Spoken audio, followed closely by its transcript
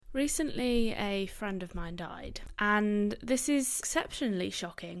Recently, a friend of mine died, and this is exceptionally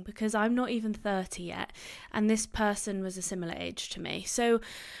shocking because I'm not even 30 yet, and this person was a similar age to me. So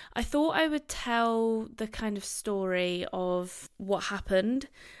I thought I would tell the kind of story of what happened,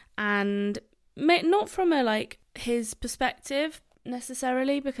 and not from his perspective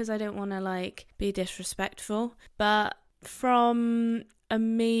necessarily, because I don't want to be disrespectful, but from a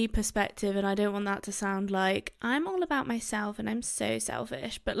me perspective, and I don't want that to sound like I'm all about myself and I'm so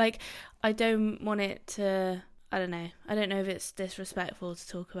selfish, but I don't want it to, I don't know if it's disrespectful to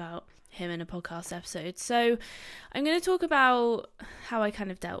talk about him in a podcast episode. So I'm going to talk about how I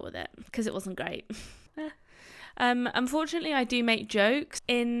kind of dealt with it, because it wasn't great. Unfortunately, I do make jokes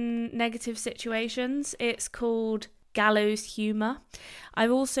in negative situations. It's called gallows humour.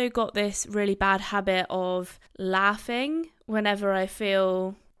 I've also got this really bad habit of laughing whenever I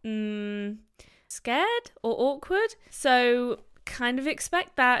feel scared or awkward. So kind of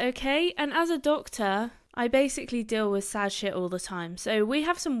expect that, okay? And as a doctor, I basically deal with sad shit all the time. So we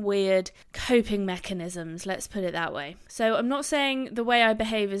have some weird coping mechanisms, let's put it that way. So I'm not saying the way I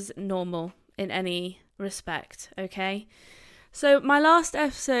behave is normal in any respect, okay? So my last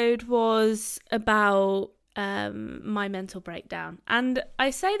episode was about my mental breakdown, and I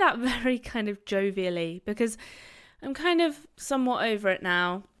say that very kind of jovially because I'm kind of somewhat over it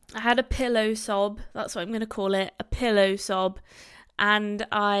now. I had a pillow sob, that's what I'm going to call it, a pillow sob, and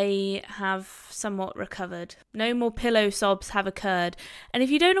I have somewhat recovered. No more pillow sobs have occurred. And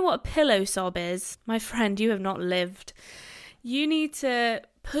if you don't know what a pillow sob is, my friend, you have not lived. You need to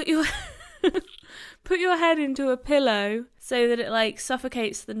put your head into a pillow so that it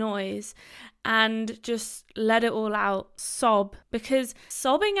suffocates the noise, and just let it all out. Sob. Because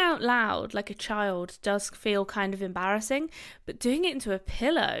sobbing out loud like a child does feel kind of embarrassing, but doing it into a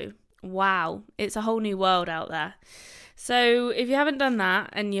pillow, wow, it's a whole new world out there. So if you haven't done that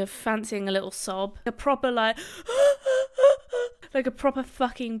and you're fancying a little sob, a proper like a proper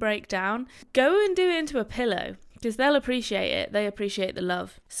fucking breakdown, go and do it into a pillow, because they'll appreciate it. They appreciate the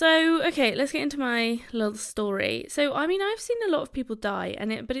love. So, okay, let's get into my little story. So, I mean, I've seen a lot of people die,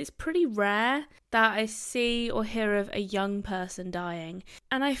 but it's pretty rare that I see or hear of a young person dying.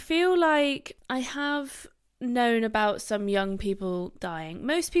 And I feel like I have known about some young people dying.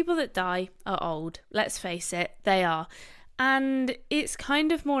 Most people that die are old. Let's face it, they are. And it's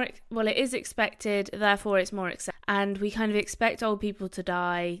kind of more, it is expected, therefore it's more accepted. And we kind of expect old people to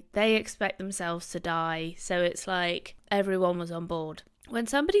die. They expect themselves to die. So it's like everyone was on board. When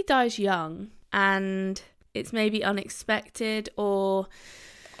somebody dies young and it's maybe unexpected, or,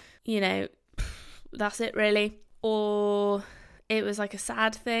 that's it really. Or it was like a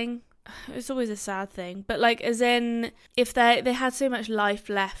sad thing. It's always a sad thing. But as in, if they had so much life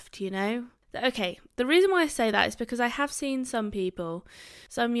left, Okay, the reason why I say that is because I have seen some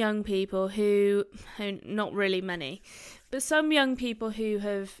young people who, not really many, but some young people who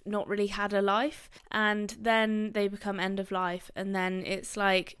have not really had a life, and then they become end of life, and then it's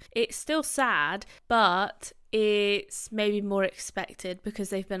it's still sad, but it's maybe more expected because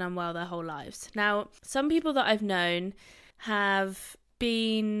they've been unwell their whole lives. Now, some people that I've known have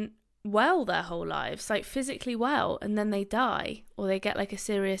been well their whole lives, physically well, and then they die, or they get a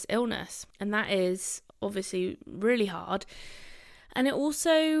serious illness, and that is obviously really hard. And it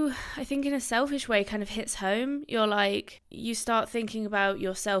also, I think in a selfish way, kind of hits home. You start thinking about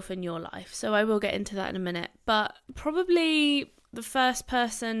yourself and your life. So I will get into that in a minute, but probably the first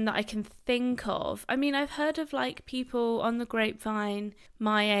person that I can think of, I mean, I've heard of people on the grapevine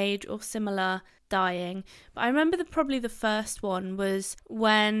my age or similar dying, but I remember probably the first one was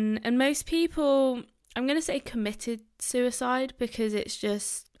and most people, I'm going to say committed suicide because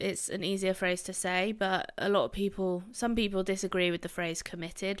it's an easier phrase to say, but some people disagree with the phrase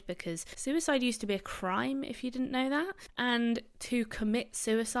committed, because suicide used to be a crime if you didn't know that, and to commit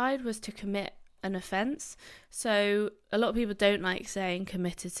suicide was to commit an offence. So a lot of people don't like saying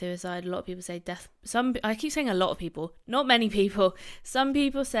committed suicide. A lot of people say death. I keep saying a lot of people, not many people. Some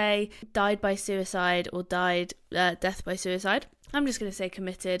people say died by suicide or died death by suicide. I'm just going to say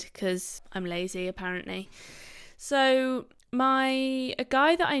committed because I'm lazy apparently. So a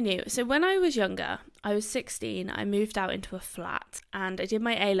guy that I knew, so when I was younger, I was 16, I moved out into a flat and I did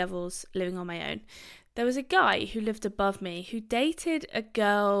my A-levels living on my own. There was a guy who lived above me who dated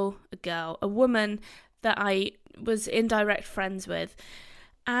a woman that I was indirect friends with,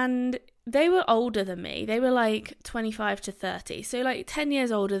 and they were older than me. They were 25 to 30, so 10 years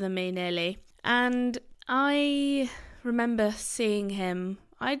older than me nearly. And I remember seeing him.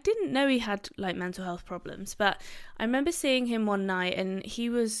 I didn't know he had mental health problems, but I remember seeing him one night and he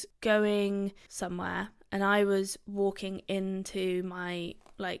was going somewhere and I was walking into my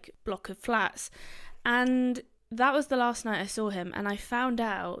like block of flats. And that was the last night I saw him, and I found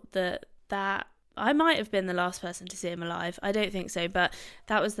out that I might have been the last person to see him alive. I don't think so, but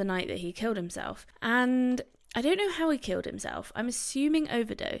that was the night that he killed himself. And I don't know how he killed himself. I'm assuming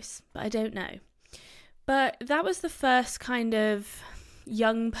overdose, but I don't know. But that was the first kind of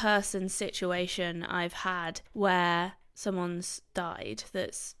young person situation I've had where someone's died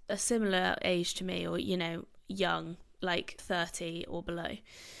that's a similar age to me, or, you know, young, like 30 or below.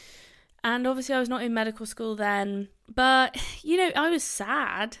 And obviously I was not in medical school then, but, you know, I was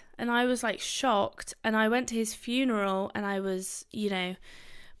sad and I was like shocked, and I went to his funeral and I was, you know,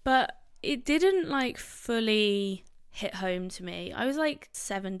 but it didn't like fully hit home to me. I was like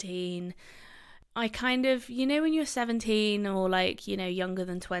 17. I kind of, you know, when you're 17 or like, you know, younger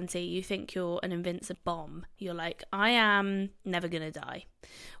than 20, you think you're an invincible bomb. You're like, I am never going to die.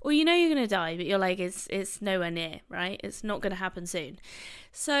 Or you know you're going to die, but you're like, it's nowhere near, right? It's not going to happen soon.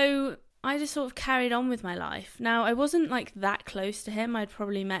 So I just sort of carried on with my life. Now, I wasn't like that close to him. I'd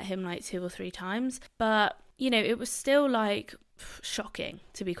probably met him like 2 or 3 times. But, you know, it was still like shocking,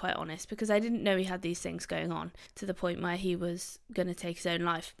 to be quite honest, because I didn't know he had these things going on to the point where he was going to take his own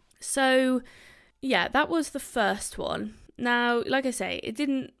life. So, yeah, that was the first one. Now, like I say, it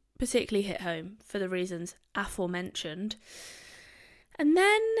didn't particularly hit home for the reasons aforementioned. And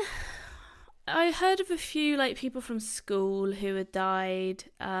then I heard of a few like people from school who had died.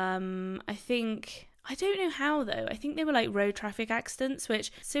 I don't know how though. I think they were like road traffic accidents,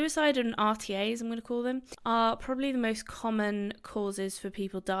 which suicide and RTAs, I'm going to call them, are probably the most common causes for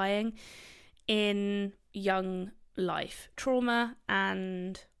people dying in young life. Trauma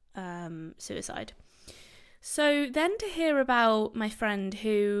and suicide. So then to hear about my friend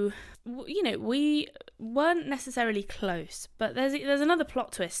who, you know, we weren't necessarily close, but there's another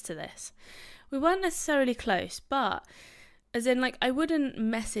plot twist to this. We weren't necessarily close, but as in like I wouldn't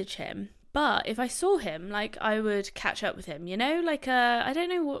message him, but if I saw him, like I would catch up with him, you know, like I don't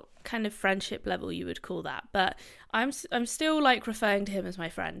know what kind of friendship level you would call that, but I'm still like referring to him as my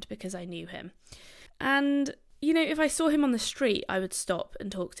friend because I knew him. And you know, if I saw him on the street, I would stop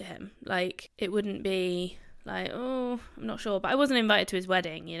and talk to him. Like, it wouldn't be like, oh, I'm not sure. But I wasn't invited to his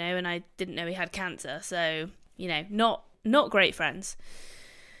wedding, you know, and I didn't know he had cancer. So, you know, not great friends.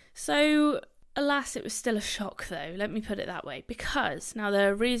 So, alas, it was still a shock, though. Let me put it that way. Because, now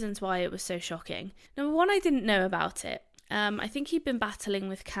there are reasons why it was so shocking. Number one, I didn't know about it. I think he'd been battling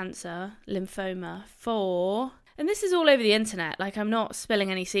with cancer, lymphoma, and this is all over the internet, like I'm not spilling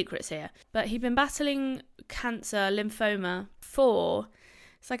any secrets here, but he'd been battling cancer, lymphoma,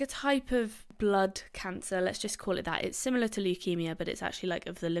 it's like a type of blood cancer, let's just call it that. It's similar to leukemia, but it's actually like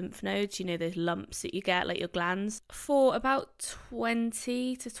of the lymph nodes, you know, those lumps that you get, like your glands, for about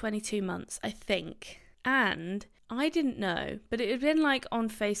 20 to 22 months, I think. And I didn't know, but it had been like on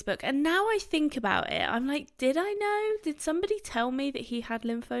Facebook. And now I think about it, I'm like, did I know? Did somebody tell me that he had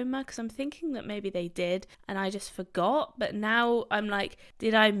lymphoma? Because I'm thinking that maybe they did and I just forgot. But now I'm like,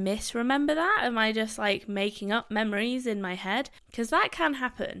 did I misremember that? Am I just like making up memories in my head? Because that can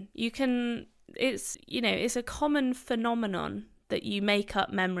happen. It's, you know, it's a common phenomenon that you make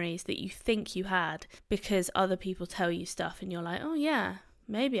up memories that you think you had because other people tell you stuff and you're like, oh yeah,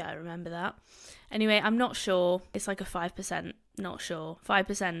 maybe I remember that. Anyway, I'm not sure. It's like a 5%, not sure,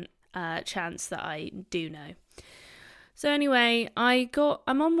 5% chance that I do know. So anyway, I'm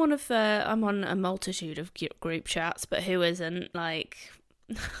on a multitude of group chats, but who isn't? Like,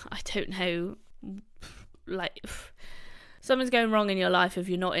 I don't know, like, something's going wrong in your life if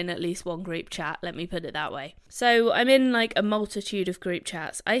you're not in at least one group chat, let me put it that way. So I'm in like a multitude of group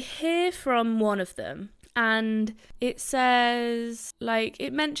chats. I hear from one of them, and it says, like,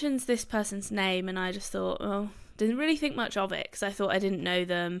 it mentions this person's name, and I just thought, oh, didn't really think much of it because I thought I didn't know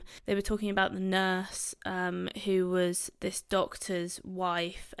them. They were talking about the nurse who was this doctor's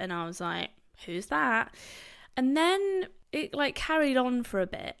wife, and I was like, who's that? And then it like carried on for a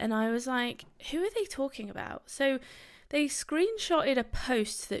bit, and I was like, who are they talking about? So they screenshotted a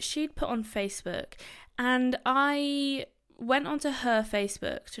post that she'd put on Facebook, and I went onto her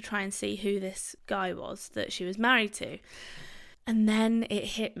Facebook to try and see who this guy was that she was married to. And then it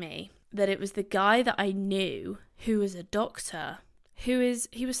hit me that it was the guy that I knew who was a doctor, he was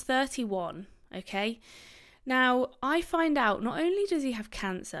 31, okay? Now, I find out not only does he have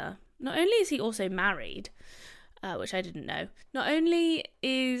cancer, not only is he also married, which I didn't know, not only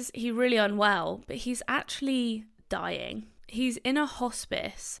is he really unwell, but he's actually dying. He's in a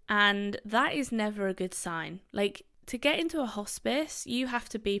hospice, and that is never a good sign. Like, to get into a hospice, you have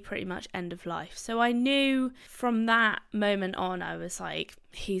to be pretty much end of life. So I knew from that moment on, I was like,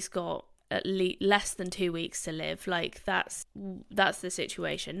 he's got at least less than 2 weeks to live. Like that's the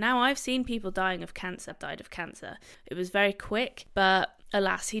situation. Now, I've seen people died of cancer. It was very quick, but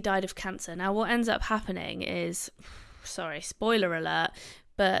alas, he died of cancer. Now, what ends up happening is, sorry, spoiler alert,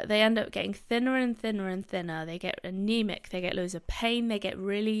 but they end up getting thinner and thinner and thinner. They get anemic, they get loads of pain, they get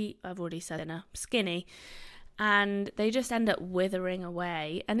really, I've already said thinner, skinny, and they just end up withering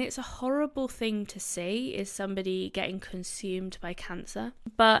away. And it's a horrible thing to see, is somebody getting consumed by cancer.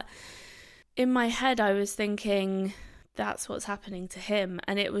 But in my head, I was thinking, that's what's happening to him.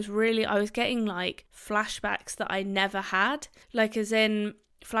 And it was really, I was getting like flashbacks that I never had, like as in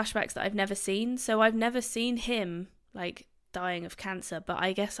flashbacks that I've never seen. So I've never seen him like dying of cancer, but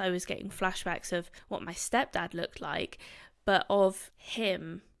I guess I was getting flashbacks of what my stepdad looked like, but of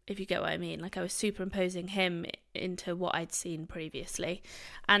him, if you get what I mean. Like I was superimposing him into what I'd seen previously,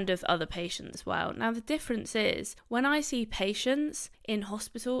 and of other patients as well. Now the difference is, when I see patients in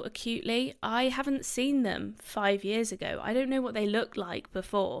hospital acutely, I haven't seen them 5 years ago. I don't know what they looked like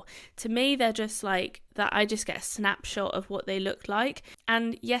before. To me, they're just like that. I just get a snapshot of what they look like.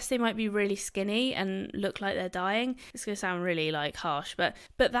 And yes, they might be really skinny and look like they're dying. It's gonna sound really like harsh, but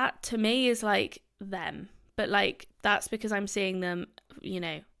that to me is like them. But like that's because I'm seeing them, you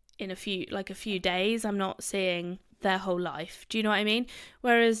know, in a few days. I'm not seeing their whole life. Do you know what I mean?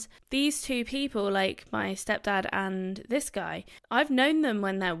 Whereas these two people, like my stepdad and this guy, I've known them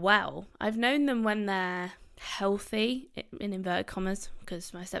when they're well. I've known them when they're healthy, in inverted commas,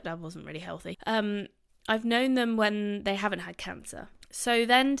 because my stepdad wasn't really healthy. I've known them when they haven't had cancer. So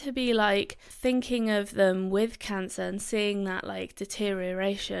then to be like thinking of them with cancer and seeing that like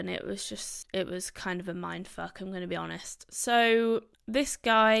deterioration, it was kind of a mind fuck, I'm going to be honest. So this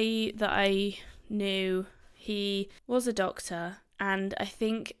guy that I knew, he was a doctor, and I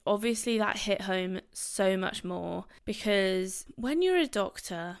think obviously that hit home so much more, because when you're a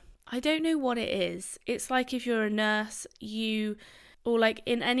doctor, I don't know what it is. It's like if you're a nurse, or like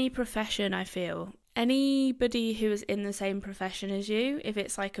in any profession, I feel, anybody who is in the same profession as you, if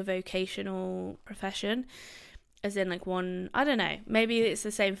it's like a vocational profession, as in like one, I don't know, maybe it's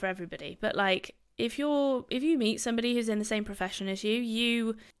the same for everybody, but like if you meet somebody who's in the same profession as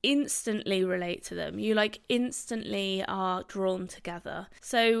you instantly relate to them. You like instantly are drawn together.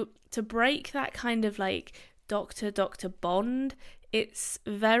 So to break that kind of like doctor bond, it's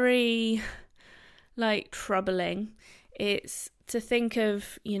very like troubling. It's to think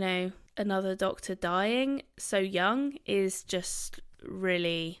of, you know, another doctor dying so young is just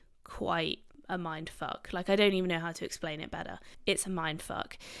really quite a mind fuck. Like I don't even know how to explain it better. It's a mind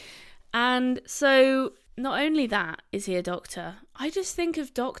fuck. And so not only that is he a doctor, I just think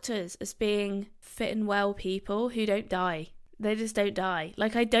of doctors as being fit and well people who don't die. They just don't die.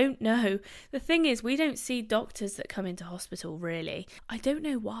 Like, I don't know. The thing is, we don't see doctors that come into hospital, really. I don't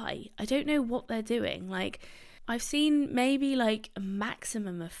know why. I don't know what they're doing. Like, I've seen maybe like a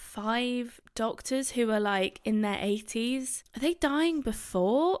maximum of 5 doctors who are like in their 80s. Are they dying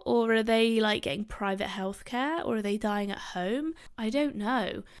before, or are they like getting private healthcare, or are they dying at home? I don't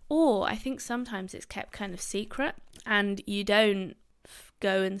know. Or I think sometimes it's kept kind of secret and you don't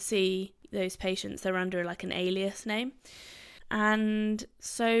go and see those patients. They're under like an alias name. And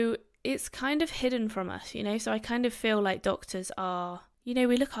so it's kind of hidden from us, you know? So I kind of feel like doctors are, you know,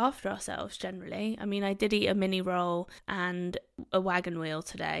 we look after ourselves generally. I mean, I did eat a mini roll and a wagon wheel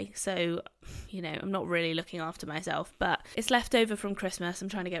today. So, you know, I'm not really looking after myself, but it's left over from Christmas. I'm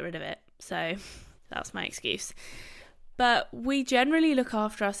trying to get rid of it. So that's my excuse. But we generally look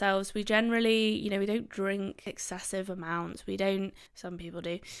after ourselves. We generally, you know, we don't drink excessive amounts. Some people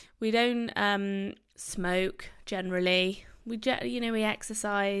do. We don't smoke generally. We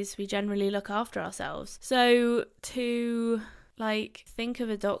exercise. We generally look after ourselves. So to like think of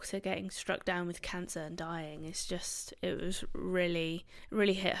a doctor getting struck down with cancer and dying, it was really,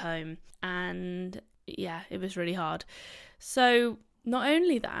 really hit home. And yeah, it was really hard. So not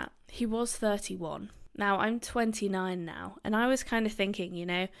only that, he was 31. Now I'm 29 now, and I was kind of thinking, you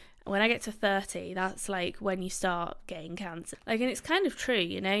know, when I get to 30, that's like when you start getting cancer. Like, and it's kind of true,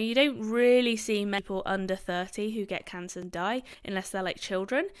 you know, you don't really see many people under 30 who get cancer and die unless they're like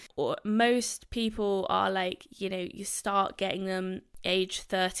children. Or most people are like, you know, you start getting them age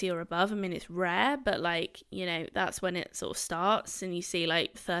 30 or above. I mean, it's rare, but like, you know, that's when it sort of starts, and you see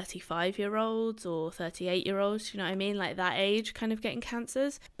like 35-year-olds or 38-year-olds, you know what I mean, like that age kind of getting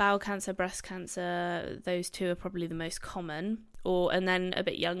cancers. Bowel cancer, breast cancer, those two are probably the most common. And then a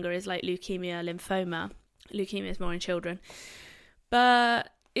bit younger is like leukemia, lymphoma. Leukemia is more in children,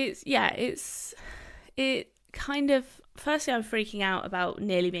 but it firstly, I'm freaking out about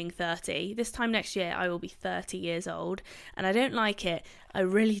nearly being 30. This time next year, I will be 30 years old, and I don't like it. I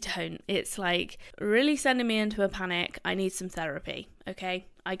really don't. It's like really sending me into a panic. I need some therapy, okay?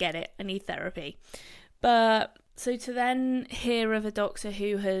 I get it. I need therapy. But so to then hear of a doctor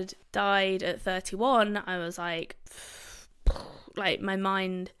who had died at 31, I was like my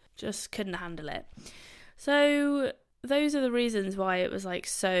mind just couldn't handle it. So those are the reasons why it was like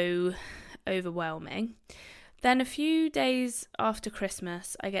so overwhelming. Then a few days after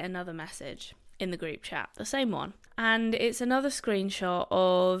Christmas, I get another message in the group chat, the same one. And it's another screenshot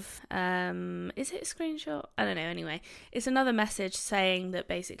of, is it a screenshot? I don't know, anyway. It's another message saying that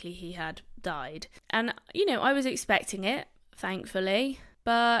basically he had died. And, I was expecting it, thankfully.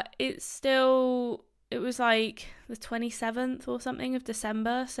 But it was like the 27th or something of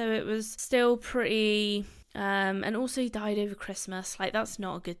December. So it was still pretty, and also he died over Christmas. Like, that's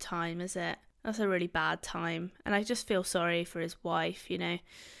not a good time, is it? That's a really bad time. And I just feel sorry for his wife,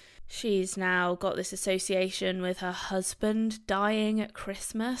 She's now got this association with her husband dying at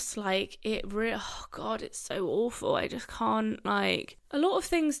Christmas. Like, oh God, it's so awful. I just can't, a lot of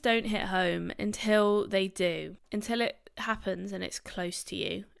things don't hit home until they do. Until it happens and it's close to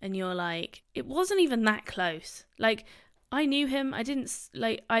you. And you're like, it wasn't even that close. Like, I knew him. But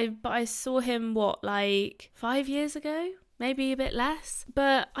I saw him, 5 years ago? Maybe a bit less,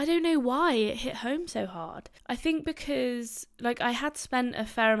 but I don't know why it hit home so hard. I think because I had spent a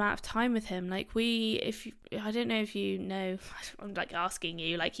fair amount of time with him. I don't know if you know, I'm asking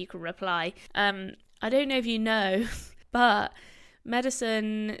you, you can reply. I don't know if you know, but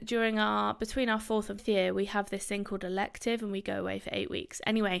medicine between our 4th and 5th year, we have this thing called elective and we go away for 8 weeks.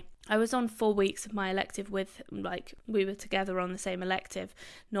 Anyway, I was on 4 weeks of my elective with, we were together on the same elective,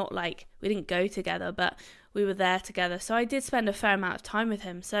 not we didn't go together, but we were there together. So I did spend a fair amount of time with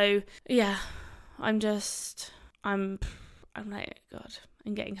him. So yeah, I'm like, God,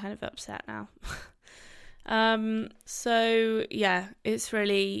 I'm getting kind of upset now. So yeah, it's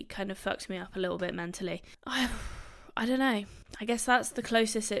really kind of fucked me up a little bit mentally. I don't know. I guess that's the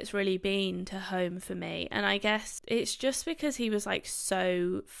closest it's really been to home for me. And I guess it's just because he was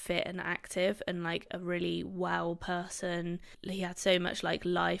so fit and active and a really well person. He had so much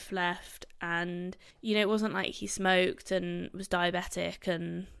life left, and it wasn't like he smoked and was diabetic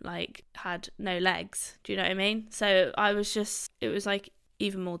and had no legs. Do you know what I mean? So it was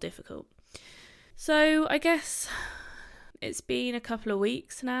even more difficult. So I guess it's been a couple of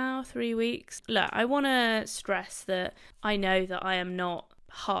weeks now, 3 weeks. Look, I want to stress that I know that I am not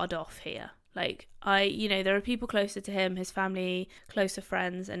hard off here. There are people closer to him, his family, closer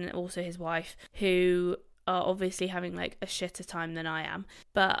friends, and also his wife, who are obviously having a shitter time than I am.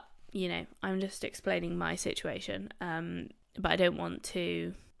 But, I'm just explaining my situation. But I don't want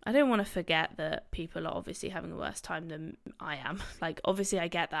to forget that people are obviously having a worse time than I am. Obviously I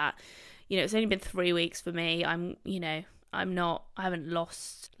get that. It's only been 3 weeks for me. I haven't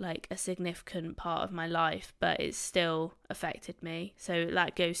lost a significant part of my life, but it's still affected me. So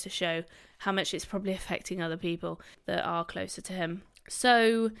that goes to show how much it's probably affecting other people that are closer to him.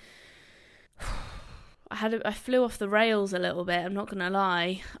 So I flew off the rails a little bit, I'm not gonna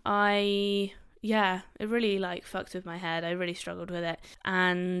lie. It really fucked with my head. I really struggled with it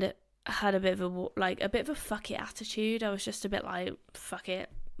and had a bit of a fuck it attitude. I was just a bit fuck it,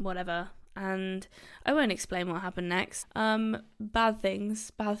 whatever. And I won't explain what happened next. Bad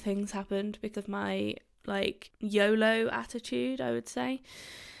things happened because of my YOLO attitude, I would say.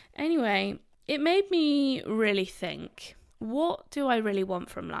 Anyway, it made me really think, what do I really want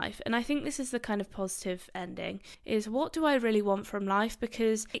from life? And I think this is the kind of positive ending, is what do I really want from life?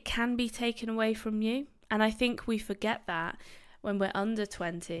 Because it can be taken away from you. And I think we forget that when we're under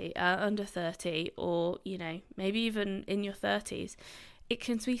 20, under 30, or, maybe even in your 30s. It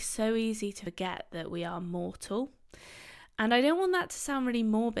can be so easy to forget that we are mortal. And I don't want that to sound really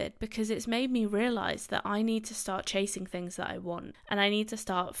morbid, because it's made me realise that I need to start chasing things that I want, and I need to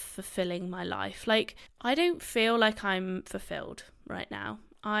start fulfilling my life. I don't feel like I'm fulfilled right now.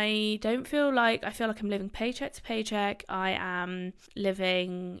 I feel like I'm living paycheck to paycheck. I am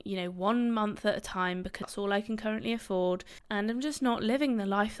living, 1 month at a time because that's all I can currently afford. And I'm just not living the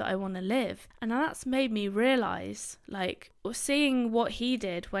life that I want to live. And that's made me realise, seeing what he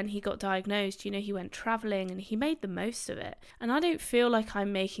did when he got diagnosed, he went travelling and he made the most of it. And I don't feel like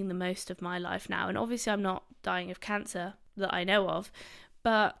I'm making the most of my life now. And obviously I'm not dying of cancer that I know of.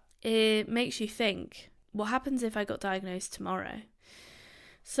 But it makes you think, what happens if I got diagnosed tomorrow?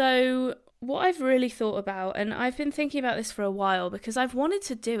 So what I've really thought about, and I've been thinking about this for a while because I've wanted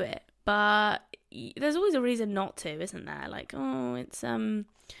to do it, but there's always a reason not to, isn't there?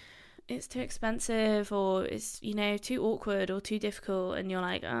 it's too expensive, or it's, you know, too awkward or too difficult, and you're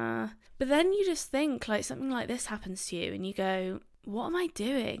like, But then you just think, like, something like this happens to you and you go, what am I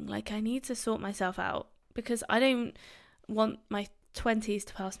doing? Like, I need to sort myself out, because I don't want my 20s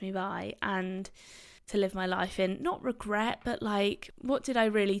to pass me by and to live my life in, not regret, but like, what did I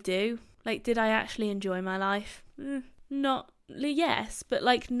really do? Like, did I actually enjoy my life? Not, yes, but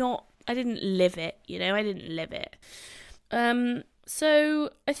like, not, I didn't live it, you know, I didn't live it. So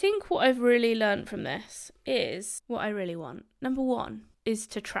I think what I've really learned from this is what I really want. Number 1 is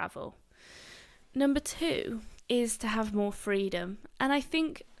to travel. Number 2 is to have more freedom. And I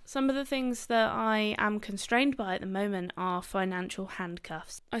think some of the things that I am constrained by at the moment are financial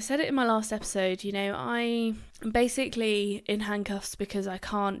handcuffs. I said it in my last episode, you know, I am basically in handcuffs because I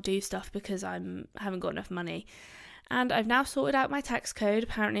can't do stuff because I haven't got enough money. And I've now sorted out my tax code.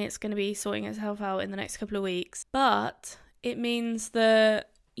 Apparently it's going to be sorting itself out in the next couple of weeks. But it means that,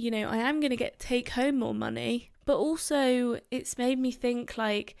 you know, I am going to take home more money. But also it's made me think,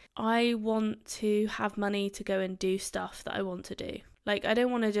 like, I want to have money to go and do stuff that I want to do. Like, I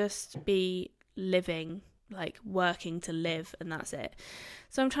don't want to just be living, like, working to live and that's it.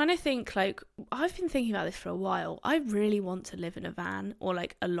 So I'm trying to think, like, I've been thinking about this for a while. I really want to live in a van or,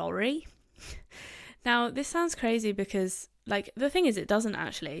 like, a lorry. Now, this sounds crazy because, like, the thing is, it doesn't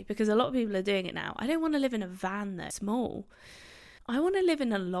actually, because a lot of people are doing it now. I don't want to live in a van though, small. I want to live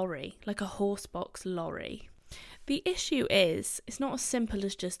in a lorry, like a horse box lorry. The issue is, it's not as simple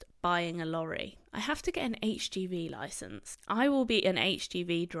as just buying a lorry. I have to get an HGV license. I will be an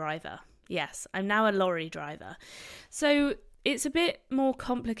HGV driver. Yes, I'm now a lorry driver. So it's a bit more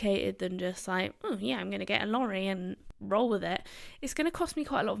complicated than just like, oh yeah, I'm going to get a lorry and roll with it. It's going to cost me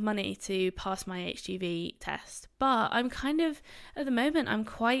quite a lot of money to pass my HGV test. But I'm kind of, at the moment, I'm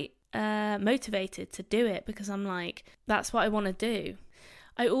quite motivated to do it, because I'm like, that's what I want to do.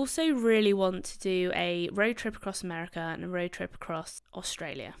 I also really want to do a road trip across America and a road trip across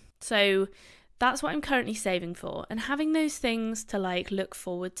Australia. So that's what I'm currently saving for, and having those things to like look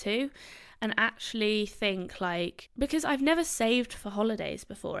forward to and actually think, like, because I've never saved for holidays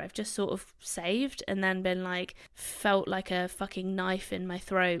before. I've just sort of saved and then been like, felt like a fucking knife in my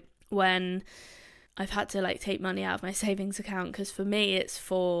throat when I've had to like take money out of my savings account, because for me it's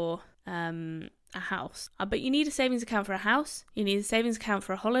for a house. But you need a savings account for a house, you need a savings account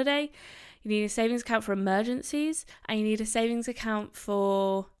for a holiday, you need a savings account for emergencies, and you need a savings account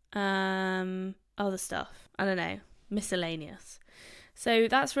for other stuff. I don't know, miscellaneous. So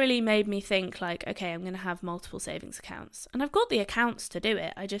that's really made me think, like, okay, I'm going to have multiple savings accounts. And I've got the accounts to do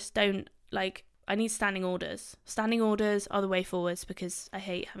it. I just don't, like, I need standing orders. Standing orders are the way forwards, because I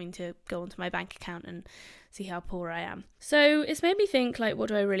hate having to go onto my bank account and see how poor I am. So it's made me think, like, what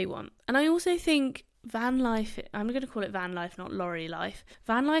do I really want? And I also think van life, I'm going to call it van life, not lorry life.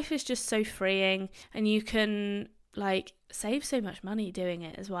 Van life is just so freeing, and you can, like, save so much money doing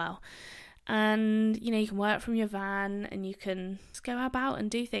it as well. And, you know, you can work from your van and you can just go about and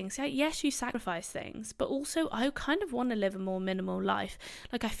do things. Yes, you sacrifice things, but also I kind of want to live a more minimal life.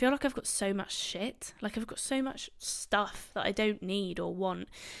 Like, I feel like I've got so much shit. Like, I've got so much stuff that I don't need or want.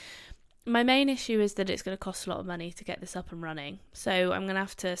 My main issue is that it's going to cost a lot of money to get this up and running. So I'm going to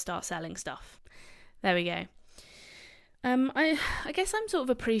have to start selling stuff. There we go. I guess I'm sort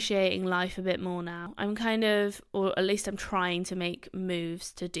of appreciating life a bit more now. I'm kind of, or at least I'm trying to make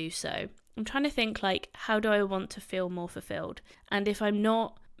moves to do so. I'm trying to think, like, how do I want to feel more fulfilled? And if I'm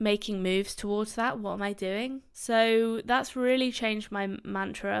not making moves towards that, what am I doing? So that's really changed my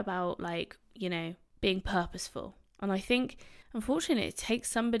mantra about, like, you know, being purposeful. And I think, unfortunately, it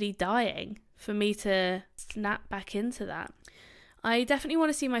takes somebody dying for me to snap back into that. I definitely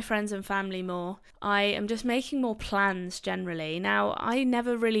want to see my friends and family more. I am just making more plans generally. Now, I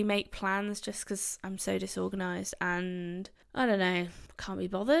never really make plans just because I'm so disorganised and, I don't know, can't be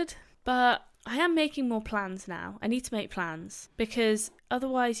bothered. But I am making more plans now. I need to make plans, because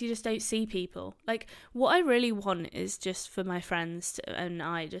otherwise you just don't see people. Like, what I really want is just for my friends and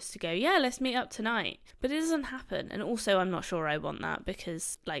I just to go, yeah, let's meet up tonight. But it doesn't happen. And also, I'm not sure I want that,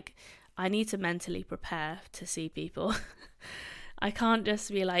 because, like, I need to mentally prepare to see people. I can't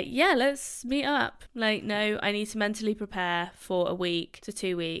just be like, yeah, let's meet up. Like, no, I need to mentally prepare for a week to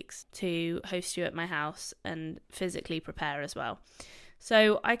 2 weeks to host you at my house, and physically prepare as well.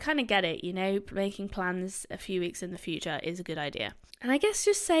 So I kind of get it, you know, making plans a few weeks in the future is a good idea. And I guess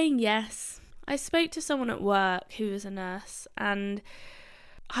just saying yes. I spoke to someone at work who was a nurse, and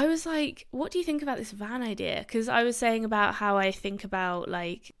I was like, what do you think about this van idea? Because I was saying about how I think about,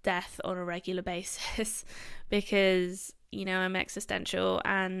 like, death on a regular basis because, you know, I'm existential,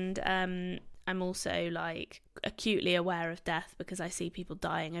 and I'm I'm also like acutely aware of death because I see people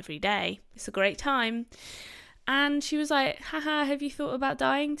dying every day. It's a great time. And she was like, haha, have you thought about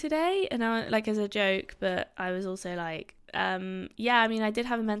dying today? And I like, as a joke, but I was also like, yeah, I mean, I did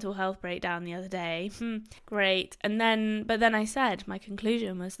have a mental health breakdown the other day. Great. But then I said, my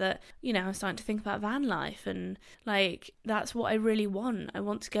conclusion was that, you know, I was starting to think about van life, and like, that's what I really want. I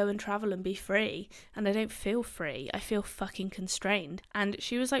want to go and travel and be free, and I don't feel free. I feel fucking constrained. And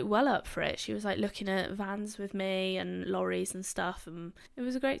she was like well up for it. She was like looking at vans with me and lorries and stuff, and it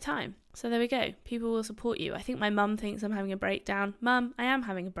was a great time. So there we go. People will support you. I think my mum thinks I'm having a breakdown. Mum, I am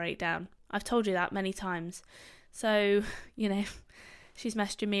having a breakdown. I've told you that many times. So, you know, she's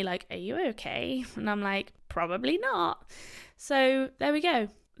messaging me like, are you okay? And I'm like, probably not. So there we go.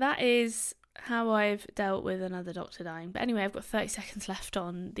 That is how I've dealt with another doctor dying. But anyway, I've got 30 seconds left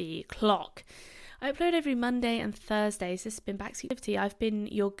on the clock. I upload every Monday and Thursdays. This has been Backseat Activity. I've been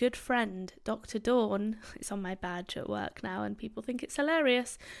your good friend, Dr. Dawn. It's on my badge at work now and people think it's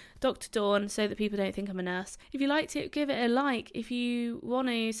hilarious. Dr. Dawn, so that people don't think I'm a nurse. If you liked it, give it a like. If you want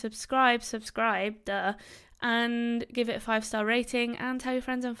to subscribe, duh. And give it a 5-star rating and tell your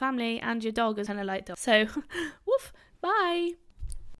friends and family and your dog is kind of like dog. So, woof, bye.